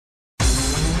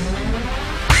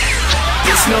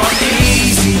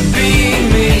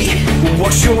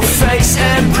wash your face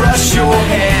and brush your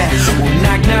hair. Well,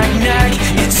 nag, nag, nag,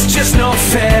 it's just not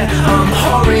fair. I'm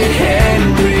horrid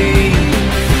Henry.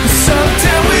 So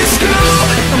down with school,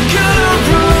 I'm gonna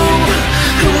rule.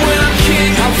 And when I'm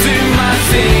king, I'll do my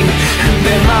thing. And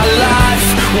then my life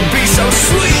will be so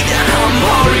sweet. I'm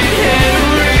horrid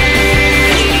Henry.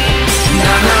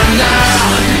 Na na na,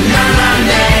 na na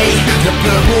nay. The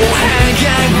purple hand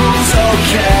gang rules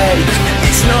okay.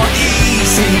 It's not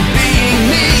easy being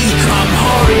me. I'm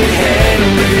horrid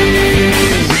Henry.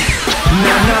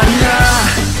 Na na na,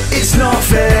 it's not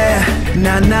fair.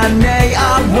 Na na nay,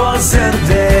 I wasn't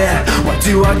there. Why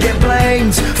do I get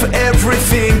blamed for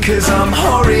everything? Cause I'm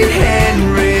horrid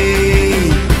Henry.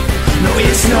 No,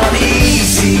 it's not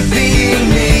easy being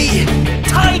me.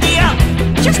 Tidy up!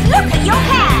 Just look at your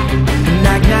hair!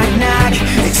 Nag, nag, nag,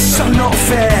 it's so not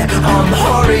fair. I'm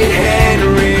horrid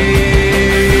Henry.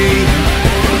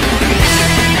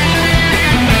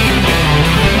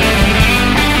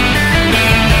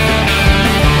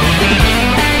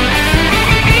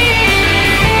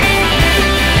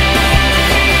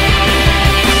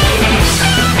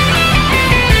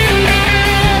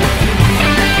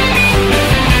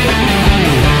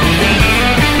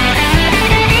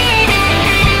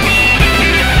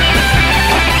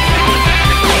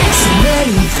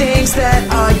 Things that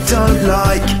I don't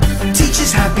like.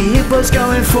 Teachers happy, hippos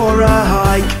going for a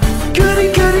hike. Goody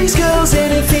goodies girls,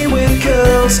 anything with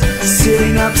girls.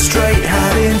 Sitting up straight,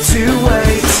 having to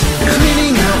wait.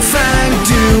 Cleaning out fang,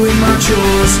 doing my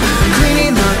chores.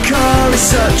 Cleaning the car is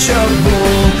such a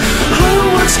bore.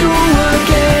 Homework, schoolwork,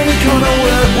 any kind of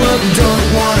work, don't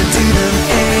wanna do them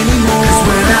anymore. Cause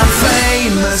when I'm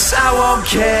famous, I won't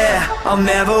care. I'll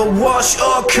never wash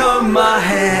or comb my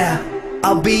hair.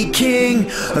 I'll be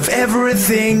king of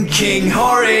everything, King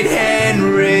Horrid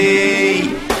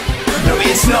Henry. No,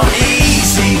 it's not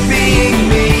easy being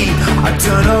me. I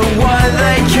don't know why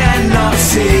they cannot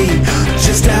see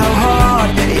just how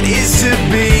hard it is to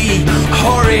be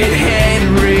Horrid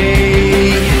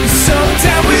Henry. So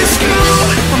down with school,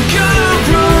 I'm gonna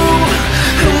rule.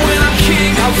 And when I'm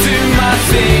king, I'll do my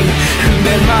thing. And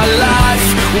then my life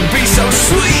will be so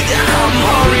sweet. I'm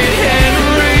Horrid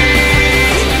Henry.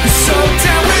 So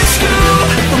down with school,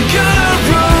 I'm gonna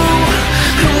rule.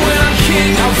 And when I'm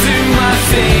king, I'll do my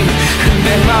thing. And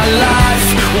then my life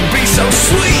will be so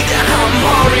sweet. I'm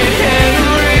horrid.